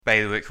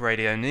Bailiwick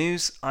Radio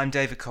News, I'm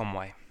David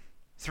Conway.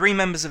 3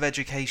 members of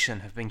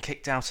education have been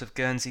kicked out of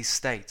Guernsey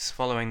State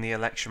following the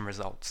election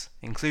results,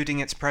 including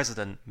its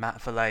president,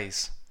 Matt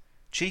Falaise.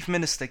 Chief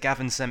Minister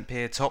Gavin St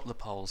Pierre topped the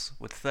polls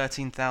with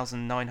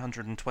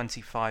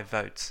 13,925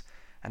 votes,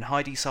 and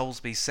Heidi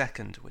Soulsby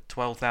second with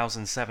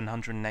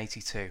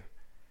 12,782.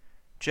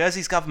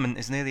 Jersey's government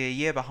is nearly a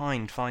year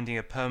behind finding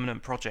a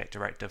permanent project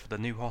director for the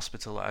new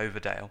hospital at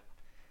Overdale.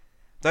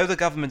 Though the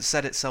government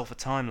set itself a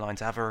timeline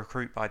to have a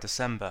recruit by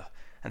December,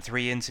 and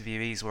 3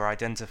 interviewees were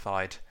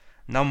identified,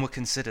 none were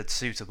considered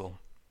suitable.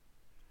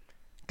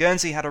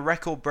 Guernsey had a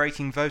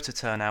record-breaking voter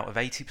turnout of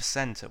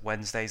 80% at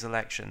Wednesday's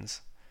elections.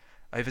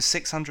 Over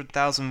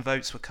 600,000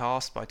 votes were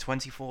cast by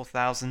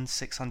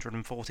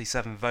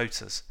 24,647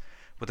 voters,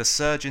 with a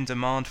surge in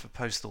demand for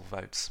postal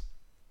votes.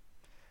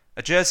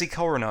 A Jersey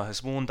coroner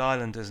has warned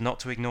islanders not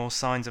to ignore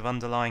signs of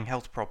underlying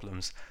health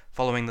problems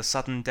following the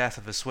sudden death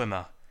of a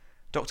swimmer.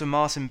 Dr.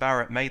 Martin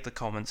Barrett made the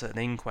comments at an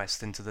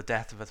inquest into the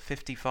death of a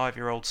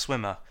 55-year-old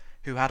swimmer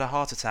who had a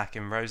heart attack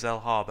in Roselle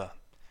Harbour.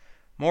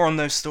 More on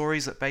those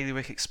stories at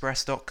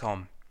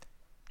bailiwickexpress.com.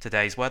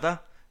 Today's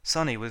weather: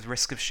 sunny with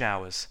risk of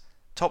showers.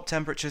 Top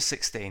temperature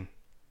 16.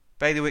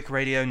 Bailiwick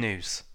Radio News.